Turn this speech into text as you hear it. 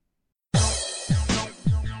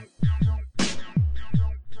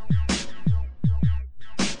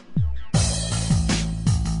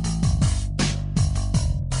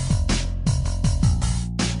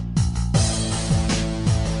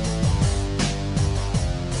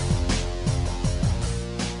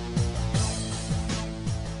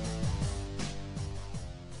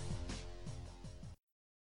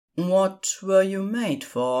What Were You Made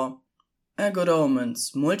For? A Good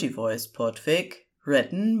Omens multi-voice podfic,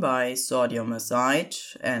 written by Sodium Aside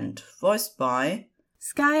and voiced by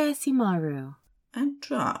Sky Asimaru and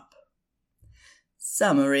Drop.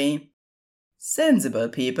 Summary. Sensible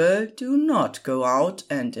people do not go out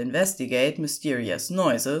and investigate mysterious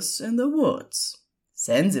noises in the woods.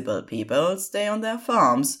 Sensible people stay on their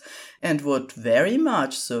farms and would very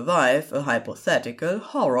much survive a hypothetical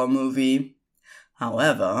horror movie.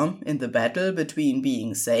 However, in the battle between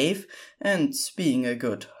being safe and being a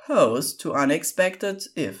good host to unexpected,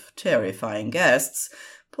 if terrifying guests,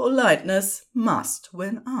 politeness must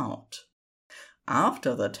win out.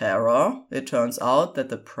 After the terror, it turns out that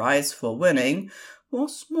the prize for winning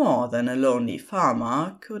was more than a lonely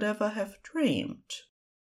farmer could ever have dreamed.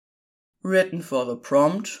 Written for the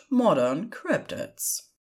prompt Modern Cryptids.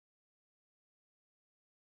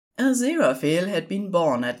 Aziraphale had been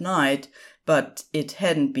born at night, but it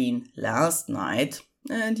hadn't been last night,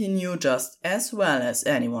 and he knew just as well as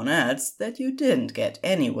anyone else that you didn't get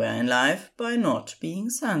anywhere in life by not being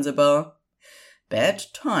sensible. Bad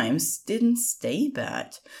times didn't stay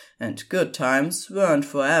bad, and good times weren't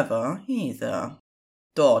forever either.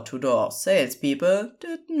 Door-to-door salespeople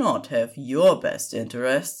did not have your best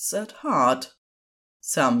interests at heart.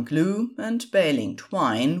 Some glue and baling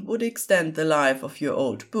twine would extend the life of your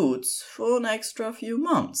old boots for an extra few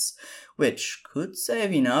months, which could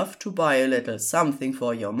save enough to buy a little something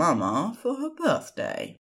for your mama for her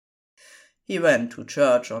birthday. He went to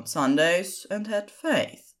church on Sundays and had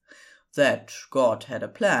faith that God had a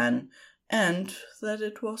plan and that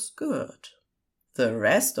it was good. The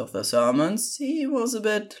rest of the sermons he was a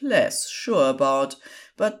bit less sure about,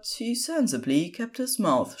 but he sensibly kept his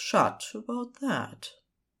mouth shut about that.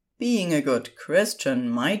 Being a good Christian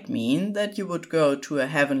might mean that you would go to a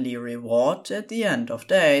heavenly reward at the end of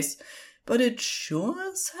days, but it sure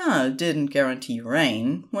as hell didn't guarantee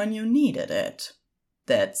rain when you needed it.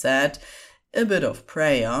 That said, a bit of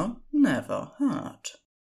prayer never hurt.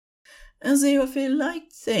 Aziraphale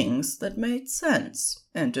liked things that made sense,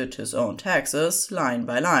 and did his own taxes line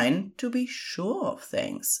by line to be sure of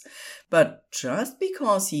things. But just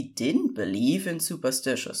because he didn't believe in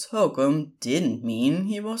superstitious hokum didn't mean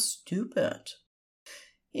he was stupid.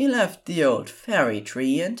 He left the old fairy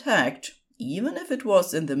tree intact, even if it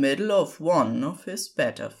was in the middle of one of his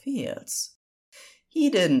better fields.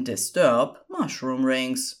 He didn't disturb mushroom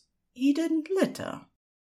rings. He didn't litter.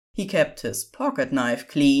 He kept his pocket knife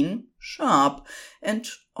clean, sharp, and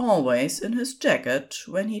always in his jacket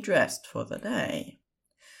when he dressed for the day.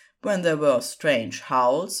 When there were strange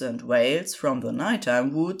howls and wails from the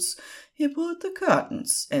nighttime woods, he pulled the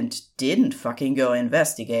curtains and didn't fucking go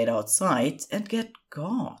investigate outside and get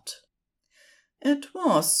got. It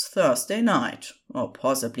was Thursday night, or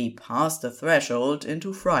possibly past the threshold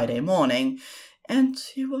into Friday morning, and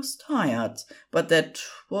he was tired, but that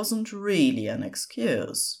wasn't really an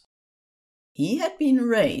excuse. He had been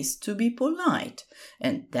raised to be polite,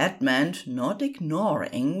 and that meant not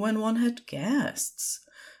ignoring when one had guests.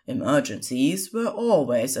 Emergencies were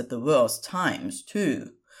always at the worst times, too.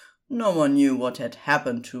 No one knew what had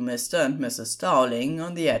happened to Mr. and Mrs. Dowling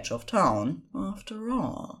on the edge of town, after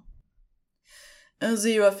all.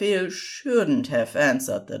 Aziraphale shouldn't have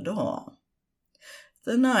answered the door.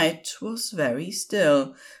 The night was very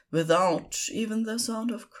still, without even the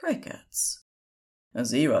sound of crickets.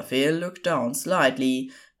 Aziraphale looked down slightly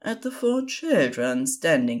at the 4 children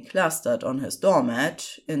standing clustered on his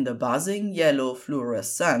doormat in the buzzing yellow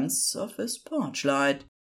fluorescence of his porch light.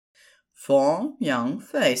 4 young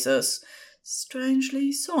faces,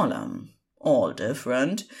 strangely solemn, all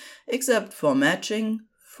different, except for matching,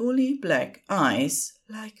 fully black eyes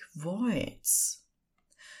like voids.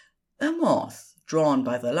 A moth, drawn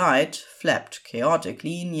by the light, flapped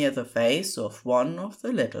chaotically near the face of one of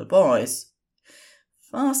the little boys.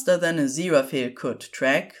 Faster than Aziraphale could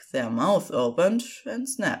track, their mouth opened and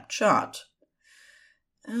snapped shut.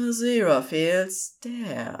 Aziraphale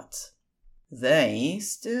stared. They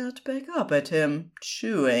stared back up at him,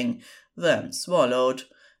 chewing, then swallowed,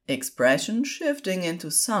 expression shifting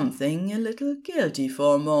into something a little guilty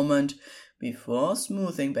for a moment, before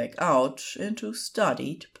smoothing back out into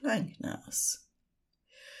studied blankness.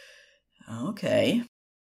 Okay.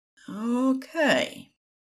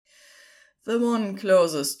 The one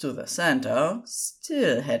closest to the center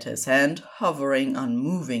still had his hand hovering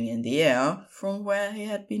unmoving in the air from where he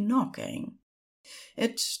had been knocking.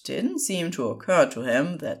 It didn't seem to occur to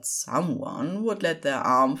him that someone would let their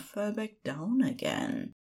arm fall back down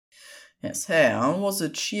again. His hair was a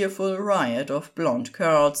cheerful riot of blonde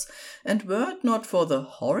curls, and were it not for the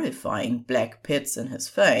horrifying black pits in his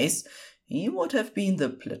face, He would have been the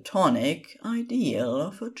platonic ideal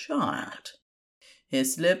of a child.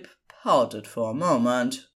 His lip pouted for a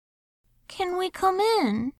moment. "Can we come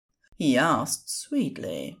in?" he asked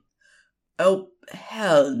sweetly. "Oh,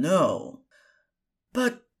 hell no.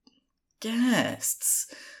 But guests,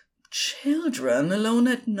 children alone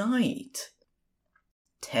at night.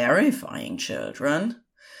 Terrifying children.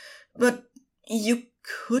 But you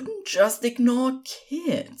couldn't just ignore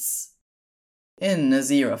kids." In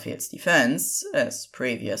Aziraphale's defense, as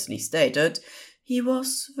previously stated, he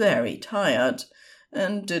was very tired,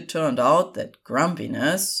 and it turned out that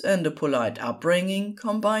grumpiness and a polite upbringing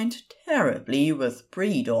combined terribly with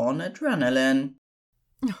pre-dawn adrenaline.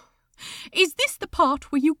 "Is this the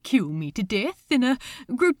part where you kill me to death in a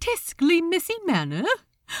grotesquely messy manner?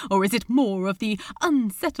 Or is it more of the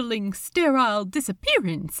unsettling, sterile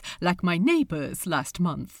disappearance like my neighbours last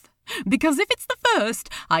month? Because if it's the first,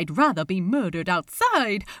 I'd rather be murdered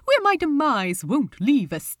outside, where my demise won't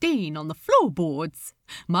leave a stain on the floorboards.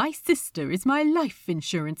 My sister is my life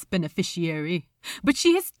insurance beneficiary, but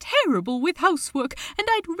she is terrible with housework, and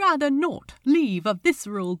I'd rather not leave a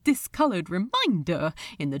visceral, discoloured reminder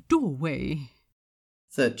in the doorway."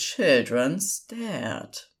 The children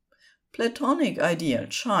stared. Platonic ideal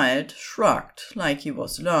child shrugged like he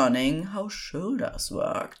was learning how shoulders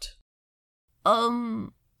worked.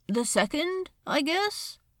 The second, I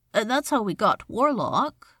guess? That's how we got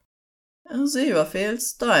Warlock." Aziraphale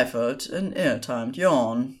stifled an ill-timed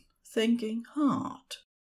yawn, thinking hard.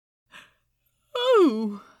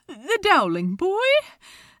 "Oh, the Dowling boy?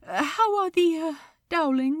 How are the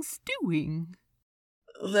Dowlings doing?"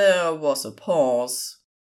 There was a pause.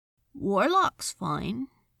 "Warlock's fine."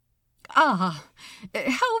 "Ah,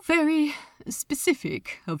 how very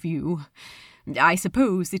specific of you. I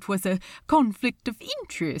suppose it was a conflict of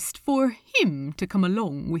interest for him to come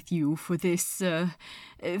along with you for this,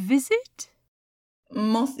 visit?"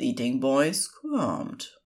 Moth-eating boy squirmed.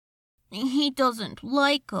 "He doesn't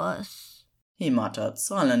like us," he muttered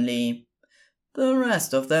sullenly. The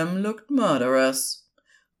rest of them looked murderous.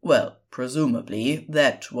 Well, presumably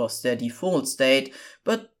that was their default state,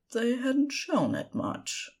 but they hadn't shown it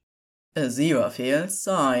much. Aziraphale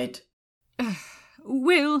sighed.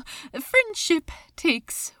 "Well, friendship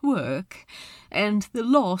takes work, and the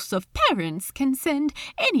loss of parents can send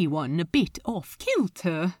anyone a bit off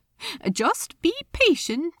kilter. Just be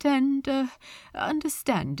patient and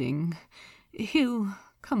understanding. He'll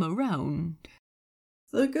come around."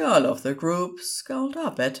 The girl of the group scowled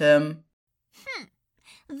up at him.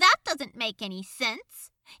 That doesn't make any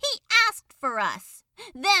sense. He asked for us.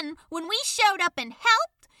 Then, when we showed up and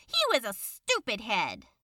helped, he was a stupid head."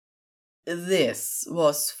 This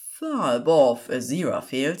was far above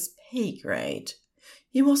Aziraphale's pay grade.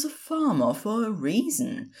 He was a farmer for a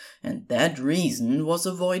reason, and that reason was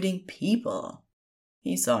avoiding people.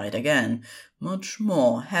 He sighed again, much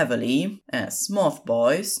more heavily, as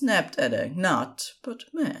Mothboy snapped at a nut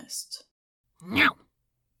but missed. "Meow."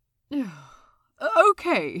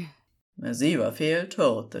 "Okay," Aziraphale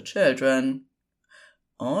told the children.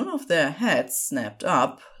 All of their heads snapped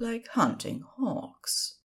up like hunting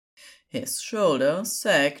hawks. His shoulders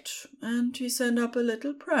sagged, and he sent up a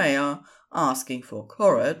little prayer, asking for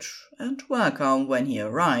courage and welcome when he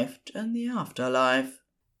arrived in the afterlife.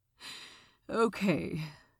 "Okay,"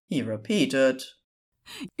 he repeated.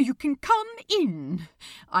 "You can come in.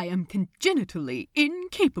 I am congenitally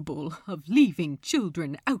incapable of leaving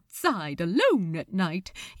children outside alone at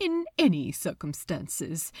night in any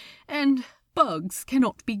circumstances, and bugs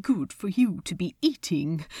cannot be good for you to be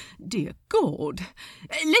eating. Dear God,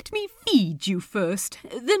 let me feed you first,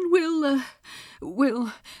 then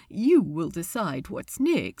you will decide what's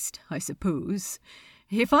next, I suppose.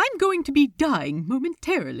 If I'm going to be dying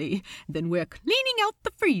momentarily, then we're cleaning out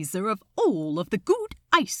the freezer of all of the good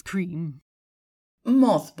ice cream."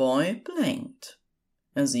 Mothboy blinked.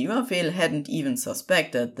 Aziraphale hadn't even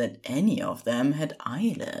suspected that any of them had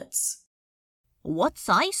eyelids. "What's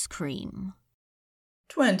ice cream?"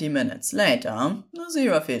 20 minutes later,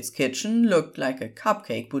 Aziraphale's kitchen looked like a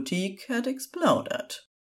cupcake boutique had exploded.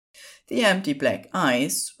 The empty black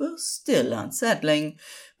eyes were still unsettling,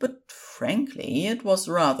 but frankly it was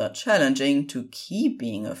rather challenging to keep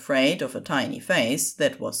being afraid of a tiny face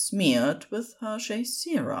that was smeared with Hershey's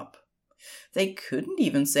syrup. They couldn't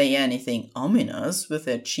even say anything ominous with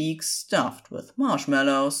their cheeks stuffed with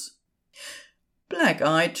marshmallows.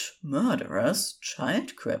 Black-eyed, murderous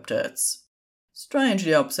child cryptids.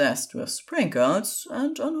 Strangely obsessed with sprinkles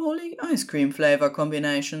and unholy ice cream flavor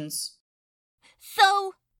combinations.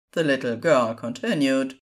 "So," the little girl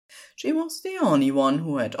continued. She was the only one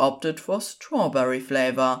who had opted for strawberry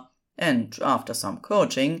flavor, and after some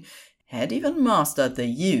coaching, had even mastered the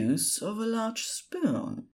use of a large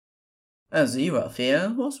spoon.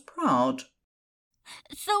 Aziraphale was proud.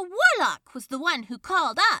 So Warlock was the one who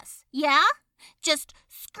called us, yeah? Just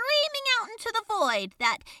screaming out into the void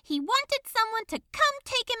that he wanted someone to come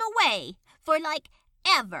take him away, for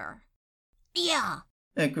ever. Yeah,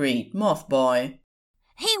 Agreed Mothboy.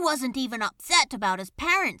 he wasn't even upset about his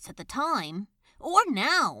parents at the time. Or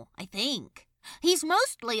now, I think. He's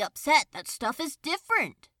mostly upset that stuff is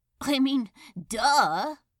different. I mean,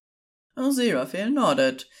 duh. Aziraphale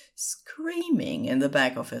nodded, screaming in the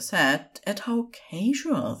back of his head at how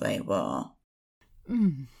casual they were.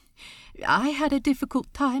 I had a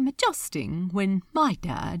difficult time adjusting when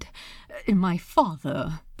my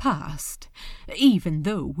father, passed, even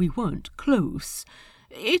though we weren't close.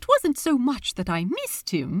 It wasn't so much that I missed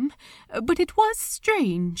him, but it was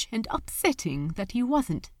strange and upsetting that he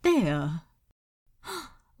wasn't there.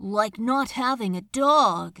 Like not having a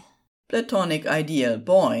dog. Platonic Ideal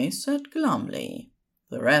Boy said glumly.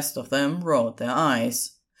 The rest of them rolled their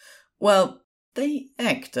eyes. Well, they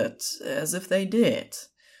acted as if they did.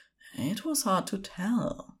 It was hard to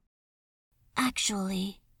tell.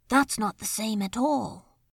 Actually, that's not the same at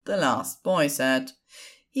all. The last boy said.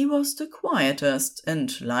 He was the quietest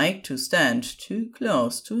and liked to stand too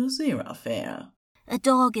close to Aziraphale. A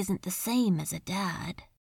dog isn't the same as a dad.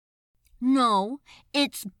 No,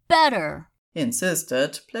 it's better,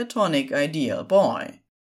 insisted Platonic Ideal Boy.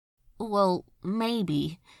 Well,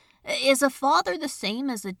 maybe. Is a father the same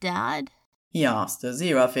as a dad? He asked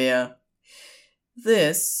Aziraphale.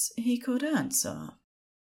 This he could answer.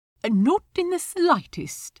 Not in the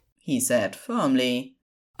slightest, he said firmly.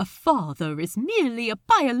 A father is merely a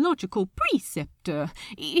biological preceptor,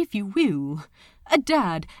 if you will. A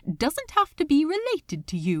dad doesn't have to be related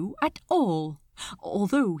to you at all,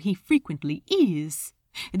 although he frequently is.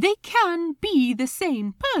 They can be the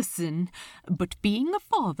same person, but being a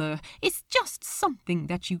father is just something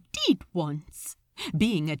that you did once.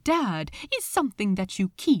 Being a dad is something that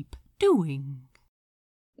you keep doing.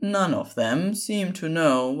 None of them seemed to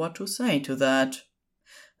know what to say to that.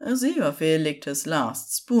 Aziraphale licked his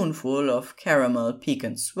last spoonful of caramel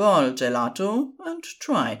pecan swirl gelato and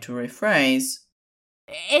tried to rephrase.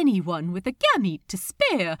 Anyone with a gamete to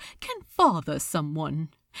spare can father someone.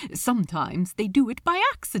 Sometimes they do it by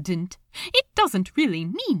accident. It doesn't really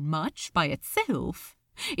mean much by itself.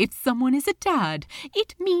 If someone is a dad,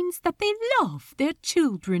 it means that they love their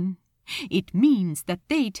children. It means that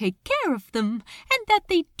they take care of them and that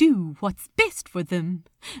they do what's best for them,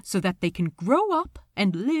 so that they can grow up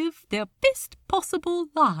and live their best possible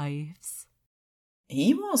lives.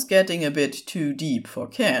 He was getting a bit too deep for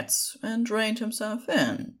cats and reined himself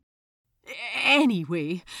in.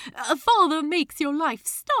 Anyway, a father makes your life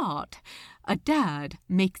start. A dad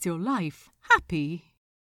makes your life happy.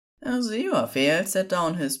 Aziraphale set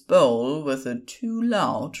down his bowl with a too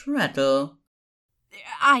loud rattle.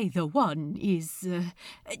 Either one is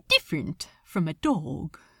different from a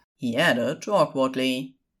dog, he added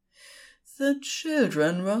awkwardly. The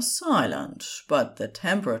children were silent, but the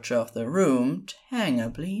temperature of the room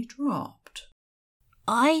tangibly dropped.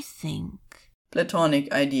 I think, Platonic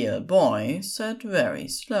Ideal Boy said very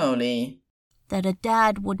slowly, that a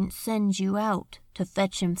dad wouldn't send you out to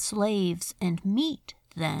fetch him slaves and meat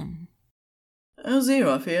then.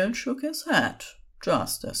 Aziraphale shook his head,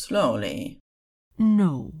 just as slowly.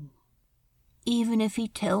 No. Even if he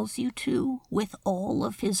tells you to, with all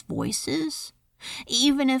of his voices?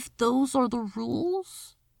 Even if those are the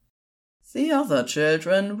rules? The other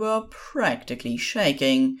children were practically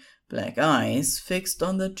shaking, black eyes fixed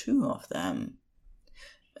on the two of them.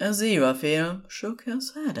 Aziraphale shook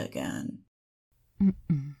his head again.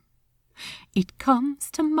 It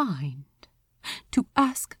comes to mind to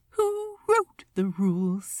ask who wrote the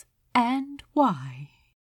rules and why.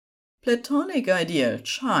 Platonic Ideal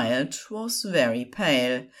Child was very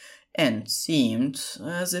pale and seemed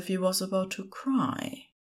as if he was about to cry.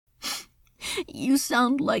 You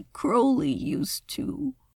sound like Crowley used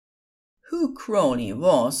to. Who Crowley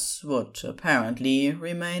was would apparently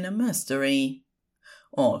remain a mystery.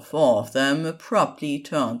 All four of them abruptly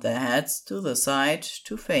turned their heads to the side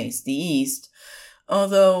to face the east,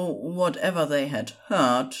 although whatever they had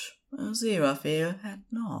heard, Aziraphale had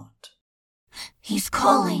not. He's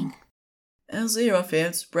calling.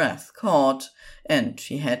 Aziraphale's breath caught, and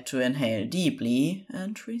he had to inhale deeply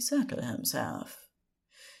and resettle himself.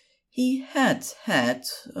 He had had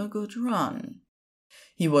a good run.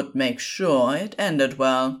 He would make sure it ended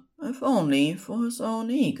well, if only for his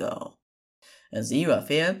own ego.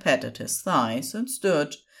 Aziraphale patted his thighs and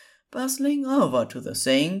stood, bustling over to the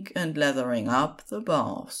sink and lathering up the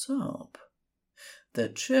bar of soap. The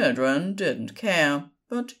children didn't care,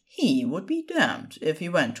 but he would be damned if he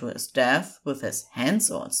went to his death with his hands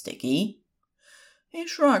all sticky. He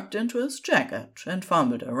shrugged into his jacket and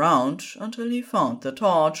fumbled around until he found the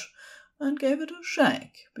torch and gave it a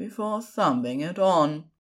shake before thumbing it on.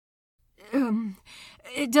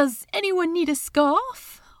 Does anyone need a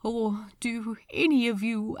scarf? Or do any of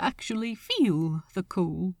you actually feel the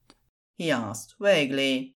cold? He asked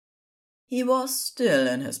vaguely. He was still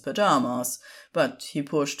in his pajamas, but he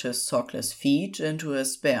pushed his sockless feet into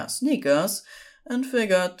his bare sneakers and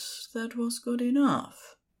figured that was good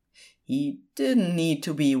enough. He didn't need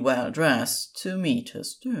to be well dressed to meet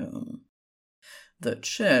his doom. The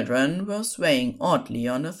children were swaying oddly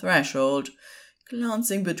on the threshold,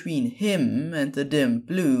 glancing between him and the dim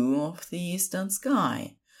blue of the eastern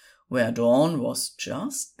sky, where dawn was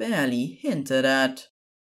just barely hinted at.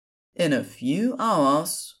 In a few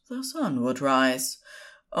hours the sun would rise,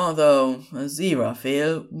 although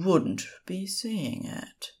Aziraphale wouldn't be seeing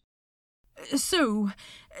it. So,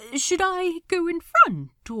 should I go in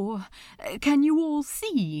front, or can you all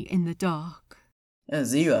see in the dark?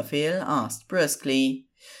 Aziraphale asked briskly.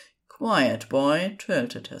 Quiet Boy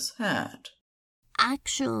tilted his head.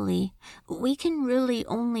 Actually, we can really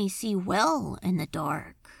only see well in the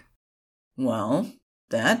dark. Well,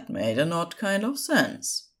 that made an odd kind of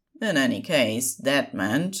sense. In any case, that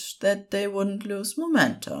meant that they wouldn't lose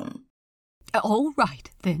momentum. All right,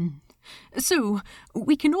 then. So,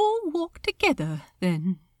 we can all walk together,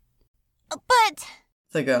 then. But...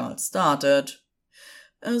 the girl started.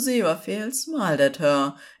 Aziraphale smiled at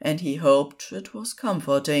her, and he hoped it was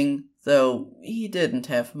comforting, though he didn't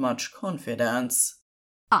have much confidence.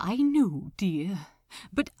 I know, dear,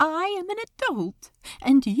 but I am an adult,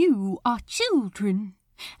 and you are children.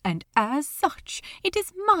 And as such, it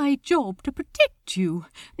is my job to protect you,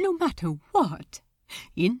 no matter what.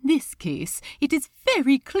 In this case, it is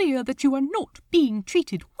very clear that you are not being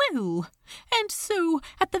treated well, and so,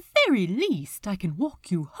 at the very least, I can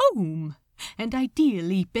walk you home, and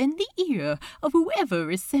ideally bend the ear of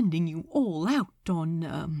whoever is sending you all out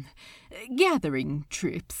on, gathering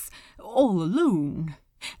trips, all alone.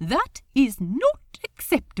 That is not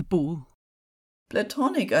acceptable.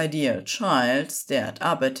 Platonic ideal child stared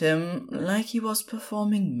up at him like he was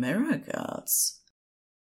performing miracles.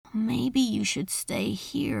 Maybe you should stay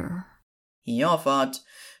here, he offered,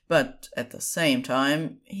 but at the same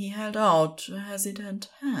time he held out a hesitant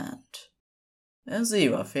hand.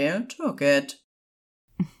 Aziraphale took it.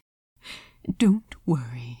 Don't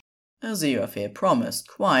worry, Aziraphale promised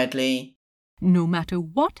quietly. No matter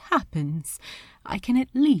what happens, I can at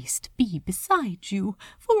least be beside you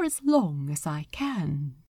for as long as I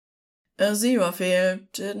can.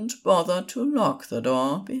 Aziraphale didn't bother to lock the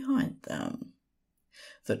door behind them.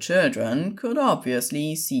 The children could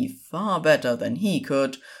obviously see far better than he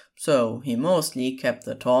could, so he mostly kept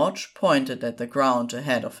the torch pointed at the ground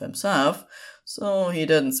ahead of himself, so he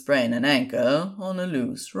didn't sprain an ankle on a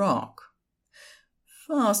loose rock.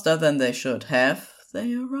 Faster than they should have,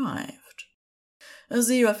 they arrived.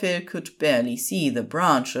 Aziraphale could barely see the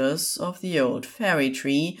branches of the old fairy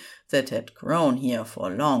tree that had grown here for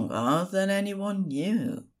longer than anyone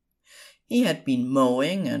knew. He had been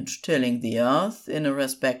mowing and tilling the earth in a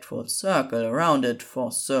respectful circle around it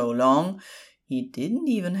for so long, he didn't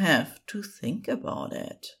even have to think about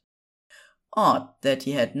it. Odd that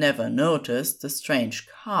he had never noticed the strange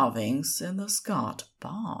carvings in the scarred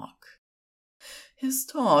bark. His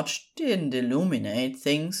torch didn't illuminate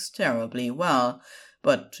things terribly well,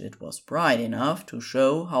 but it was bright enough to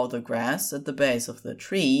show how the grass at the base of the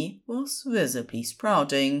tree was visibly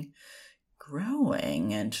sprouting,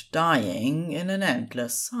 growing and dying in an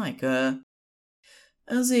endless cycle.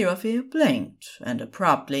 Aziraphale blinked, and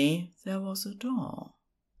abruptly there was a door.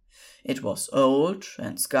 It was old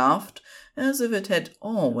and scuffed, as if it had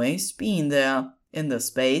always been there, in the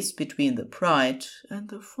space between the pride and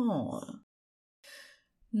the fall.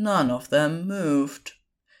 None of them moved.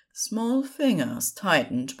 Small fingers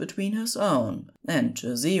tightened between his own, and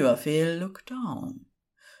Aziraphale looked down.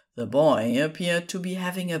 The boy appeared to be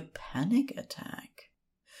having a panic attack.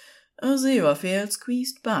 Aziraphale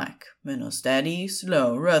squeezed back in a steady,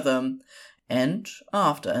 slow rhythm, and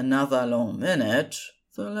after another long minute,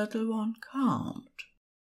 the little one calmed.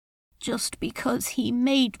 Just because he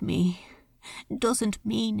made me doesn't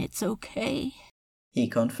mean it's okay, he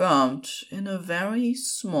confirmed in a very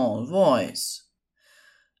small voice.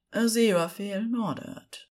 Aziraphale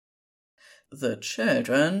nodded. The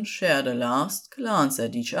children shared a last glance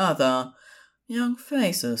at each other, young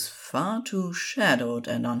faces far too shadowed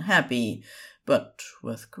and unhappy, but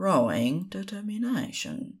with growing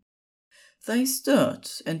determination. They stood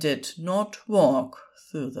and did not walk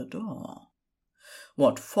through the door.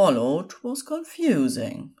 What followed was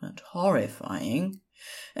confusing and horrifying,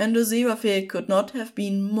 and Aziraphale could not have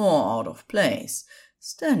been more out of place,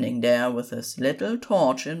 standing there with his little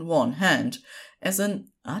torch in one hand as an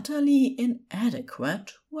utterly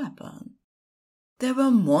inadequate weapon. There were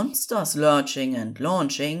monsters lurching and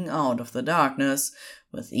launching out of the darkness,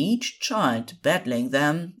 with each child battling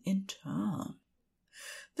them in turn.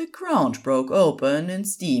 The ground broke open in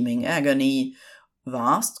steaming agony,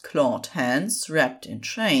 vast clawed hands wrapped in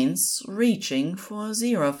chains reaching for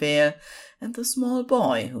Aziraphale and the small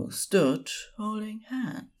boy who stood holding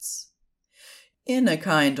hands. In a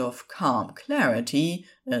kind of calm clarity,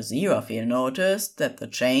 Aziraphale noticed that the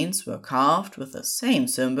chains were carved with the same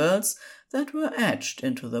symbols that were etched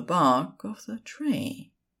into the bark of the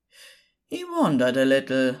tree. He wondered a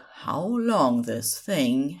little how long this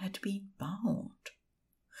thing had been bound.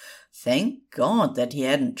 Thank God that he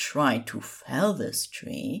hadn't tried to fell this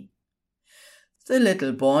tree. The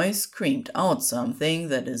little boy screamed out something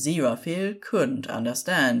that Aziraphale couldn't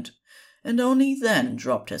understand, and only then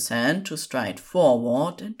dropped his hand to stride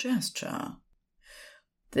forward and gesture.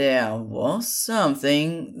 There was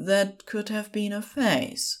something that could have been a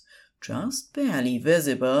face, just barely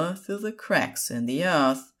visible through the cracks in the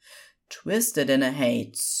earth, twisted in a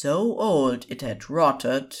hate so old it had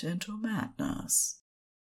rotted into madness.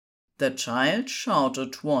 The child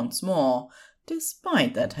shouted once more,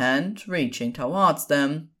 despite that hand reaching towards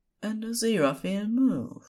them, and Aziraphale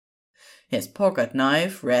moved. His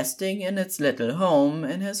pocket-knife, resting in its little home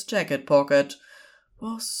in his jacket pocket,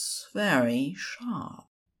 was very sharp.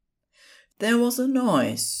 There was a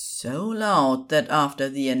noise so loud that after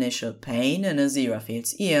the initial pain in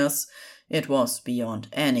Aziraphale's ears, it was beyond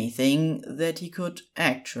anything that he could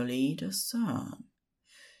actually discern.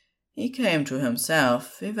 He came to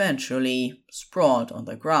himself eventually, sprawled on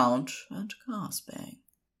the ground and gasping.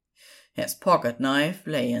 His pocket-knife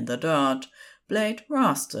lay in the dirt, blade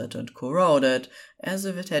rusted and corroded as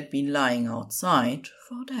if it had been lying outside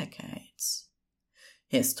for decades.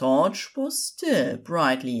 His torch was still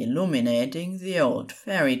brightly illuminating the old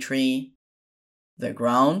fairy tree. The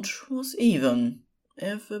ground was even,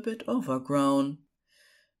 if a bit overgrown.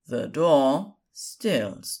 The door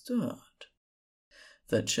still stood.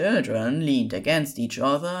 The children leaned against each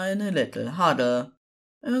other in a little huddle.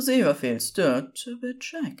 Aziraphale stood a bit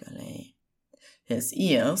shakily. His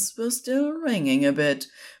ears were still ringing a bit,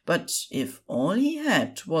 but if all he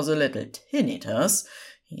had was a little tinnitus,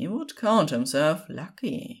 he would count himself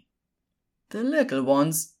lucky. The little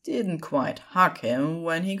ones didn't quite hug him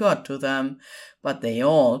when he got to them, but they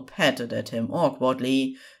all patted at him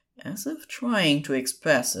awkwardly, as if trying to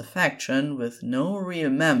express affection with no real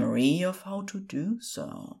memory of how to do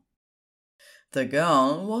so. The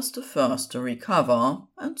girl was the first to recover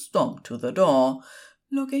and stomped to the door,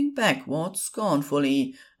 looking backward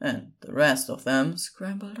scornfully, and the rest of them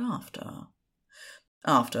scrambled after.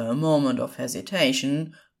 After a moment of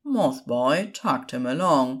hesitation, Mothboy tugged him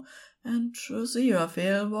along, and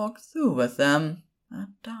Aziraphale walked through with them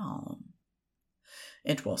and down.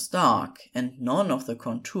 It was dark, and none of the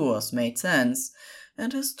contours made sense,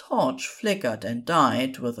 and his torch flickered and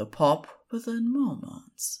died with a pop within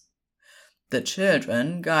moments. The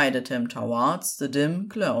children guided him towards the dim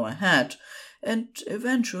glow ahead, and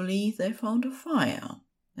eventually they found a fire,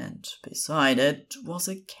 and beside it was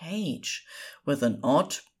a cage with an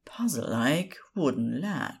odd, puzzle-like wooden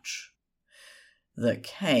latch. The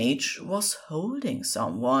cage was holding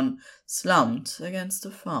someone, slumped against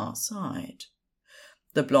the far side.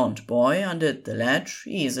 The blond boy undid the latch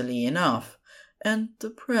easily enough, and the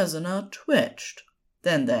prisoner twitched.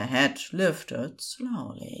 Then their head lifted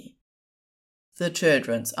slowly. The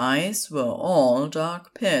children's eyes were all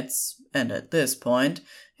dark pits, and at this point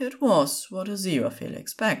it was what Aziraphale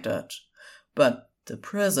expected. But the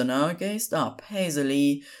prisoner gazed up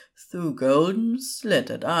hazily through golden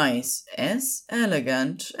slitted eyes as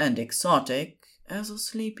elegant and exotic as a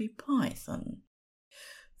sleepy python.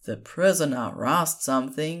 The prisoner rasped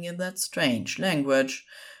something in that strange language,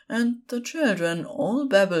 and the children all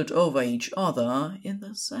babbled over each other in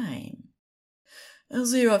the same.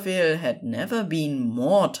 Aziraphale had never been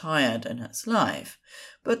more tired in his life,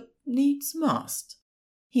 but needs must.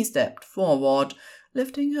 He stepped forward,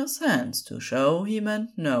 lifting his hands to show he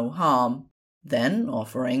meant no harm, then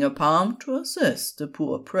offering a palm to assist the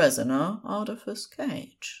poor prisoner out of his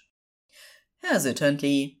cage.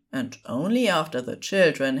 Hesitantly, and only after the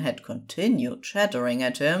children had continued chattering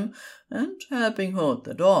at him and helping hold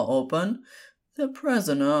the door open, the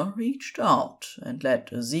prisoner reached out and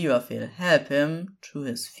let Aziraphale help him to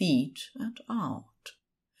his feet and out.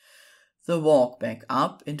 The walk back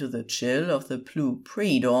up into the chill of the blue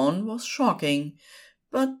pre-dawn was shocking,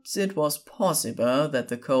 but it was possible that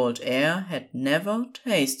the cold air had never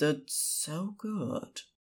tasted so good.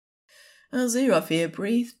 Aziraphale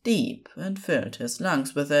breathed deep and filled his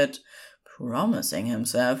lungs with it, promising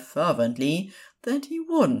himself fervently that he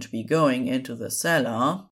wouldn't be going into the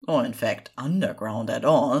cellar, or in fact underground at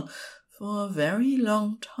all, for a very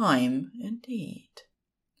long time indeed.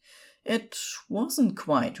 It wasn't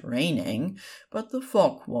quite raining, but the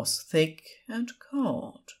fog was thick and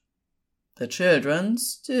cold. The children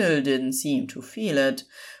still didn't seem to feel it,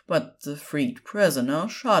 but the freed prisoner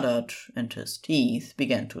shuddered, and his teeth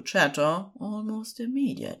began to chatter almost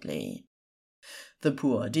immediately. The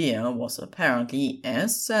poor dear was apparently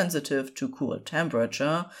as sensitive to cool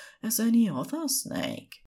temperature as any other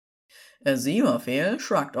snake. Aziraphale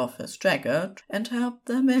shrugged off his jacket and helped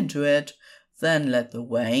them into it, then led the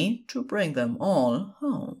way to bring them all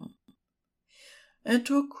home. It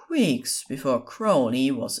took weeks before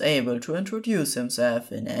Crowley was able to introduce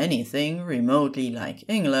himself in anything remotely like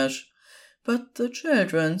English, but the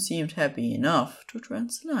children seemed happy enough to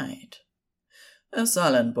translate. A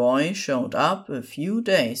sullen boy showed up a few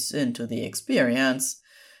days into the experience,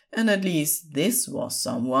 and at least this was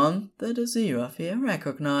someone that Aziraphale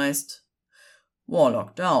recognized.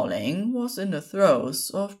 Warlock Dowling was in the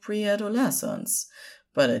throes of pre-adolescence,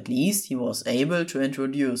 but at least he was able to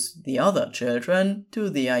introduce the other children to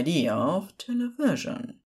the idea of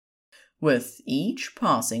television. With each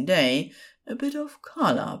passing day, a bit of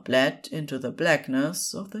color bled into the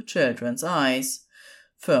blackness of the children's eyes,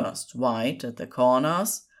 first white at the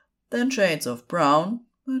corners, then shades of brown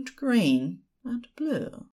and green and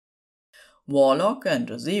blue. Warlock and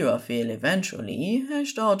Aziraphale eventually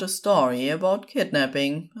hashed out a story about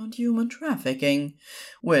kidnapping and human trafficking,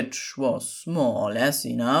 which was more or less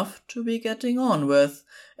enough to be getting on with,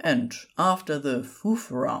 and after the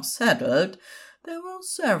foufra settled, there were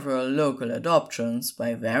several local adoptions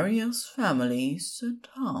by various families in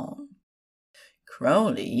town.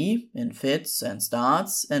 Crowley, in fits and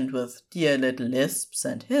starts and with dear little lisps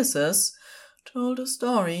and hisses, told a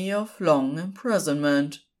story of long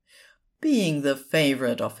imprisonment. Being the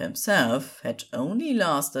favorite of himself had only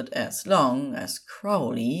lasted as long as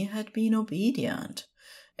Crowley had been obedient,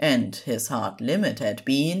 and his hard limit had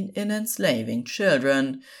been in enslaving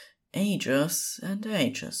children, ages and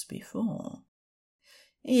ages before.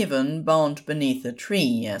 Even bound beneath a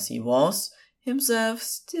tree as he was, himself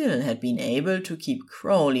still had been able to keep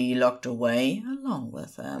Crowley locked away along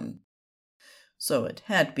with him. So it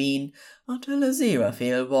had been until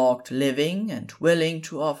Aziraphale walked living and willing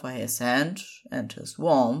to offer his hand and his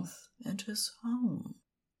warmth and his home.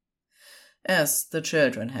 As the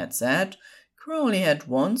children had said, Crowley had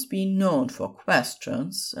once been known for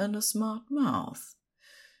questions and a smart mouth.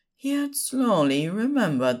 He had slowly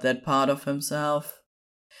remembered that part of himself.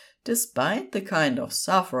 Despite the kind of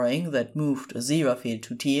suffering that moved Aziraphale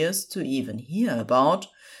to tears to even hear about,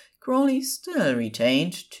 Crowley still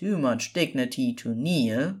retained too much dignity to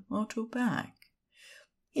kneel or to beg.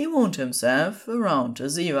 He wound himself around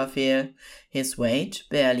Aziraphale, his weight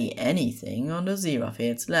barely anything on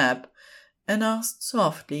Aziraphale's lap, and asked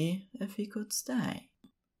softly if he could stay.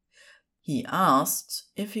 He asked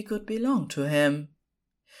if he could belong to him.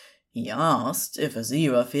 He asked if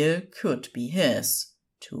Aziraphale could be his,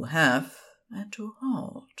 to have and to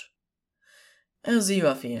hold.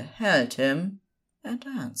 Aziraphale held him and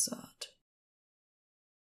answered.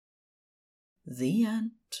 The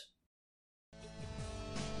end.